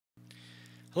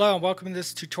Hello and welcome to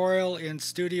this tutorial in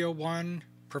Studio One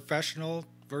Professional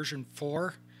version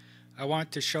 4. I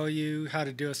want to show you how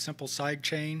to do a simple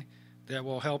sidechain that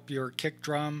will help your kick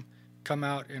drum come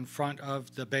out in front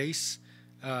of the bass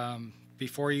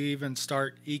before you even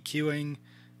start EQing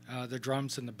the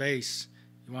drums and the bass.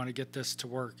 You want to get this to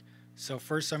work. So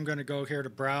first I'm going to go here to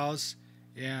browse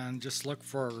and just look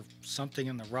for something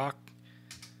in the rock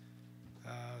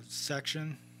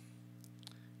section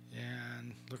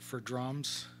and look for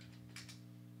drums.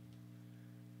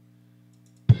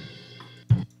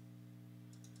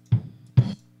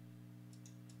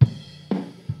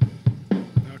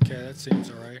 Okay, that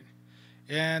seems alright.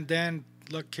 And then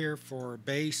look here for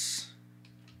bass.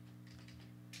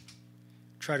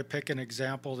 Try to pick an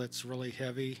example that's really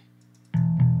heavy.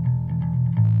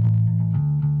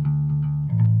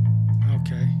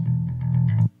 Okay.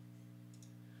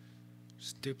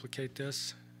 Just duplicate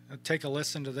this. Take a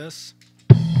listen to this.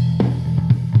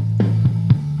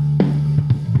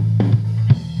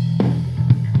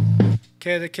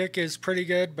 Okay, the kick is pretty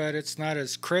good, but it's not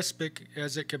as crisp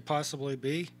as it could possibly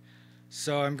be.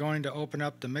 So I'm going to open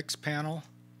up the mix panel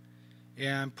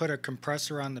and put a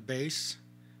compressor on the bass.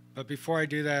 But before I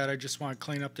do that, I just want to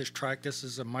clean up this track. This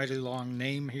is a mighty long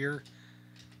name here.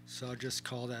 So I'll just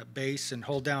call that bass and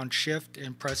hold down shift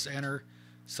and press enter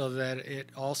so that it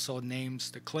also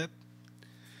names the clip.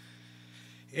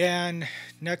 And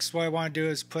next what I want to do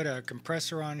is put a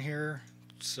compressor on here.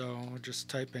 So I'll just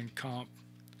type in comp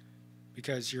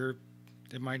because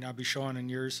it might not be showing in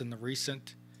yours in the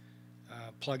recent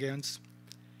plugins.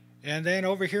 And then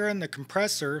over here in the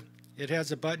compressor, it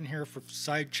has a button here for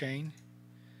sidechain.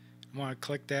 I want to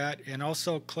click that and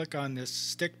also click on this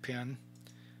stick pin.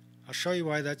 I'll show you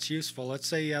why that's useful. Let's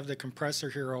say you have the compressor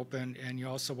here open and you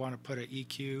also want to put an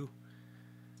EQ.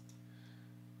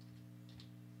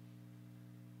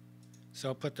 So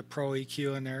I'll put the Pro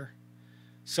EQ in there.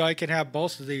 So I can have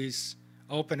both of these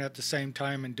open at the same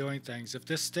time and doing things. If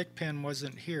this stick pin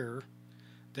wasn't here,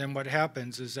 then what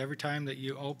happens is every time that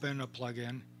you open a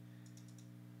plugin,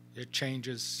 it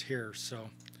changes here. So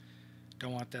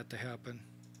don't want that to happen.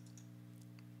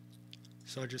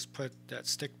 So I just put that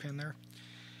stick pin there.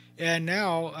 And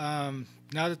now,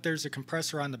 now that there's a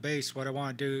compressor on the bass, what I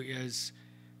want to do is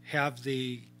have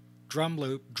the drum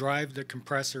loop drive the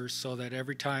compressor so that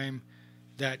every time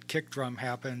that kick drum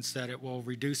happens, that it will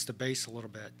reduce the bass a little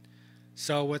bit.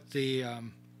 So with the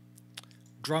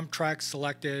drum track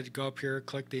selected, go up here,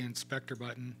 click the inspector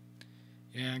button,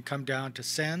 and come down to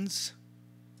sends,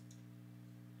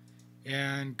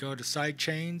 and go to side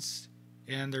chains,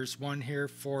 and there's one here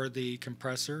for the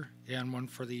compressor and one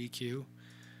for the EQ.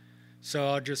 So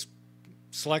I'll just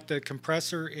select the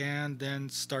compressor and then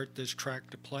start this track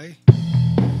to play.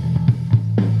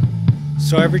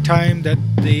 So every time that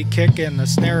the kick and the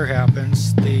snare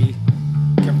happens, the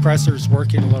compressor is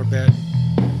working a little bit.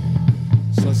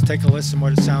 So let's take a listen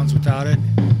what it sounds without it.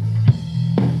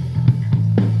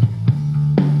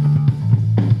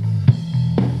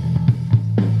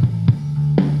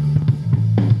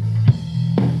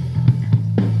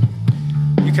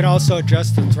 You can also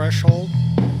adjust the threshold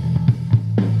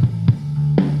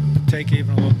to take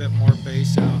even a little bit more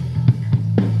bass out.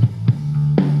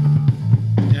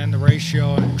 And the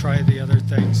ratio, and try the other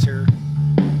things here.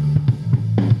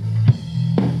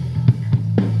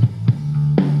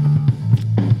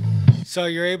 So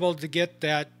you're able to get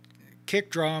that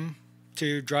kick drum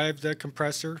to drive the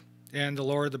compressor and to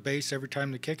lower the bass every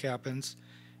time the kick happens.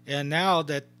 And now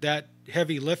that that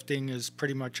heavy lifting is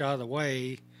pretty much out of the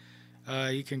way,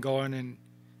 you can go in and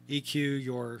EQ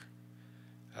your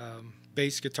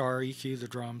bass guitar, EQ the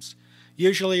drums.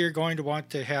 Usually you're going to want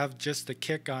to have just the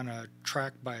kick on a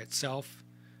track by itself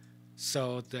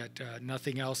so that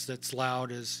nothing else that's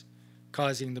loud is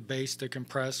causing the bass to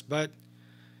compress. But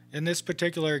in this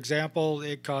particular example,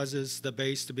 it causes the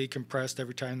bass to be compressed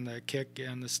every time the kick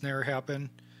and the snare happen,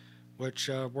 which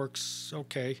works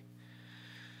okay.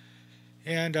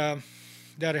 And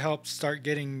that helps start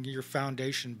getting your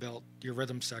foundation built, your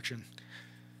rhythm section.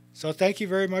 So thank you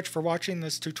very much for watching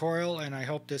this tutorial, and I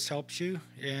hope this helps you,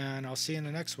 and I'll see you in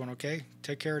the next one, okay?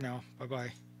 Take care now.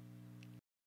 Bye-bye.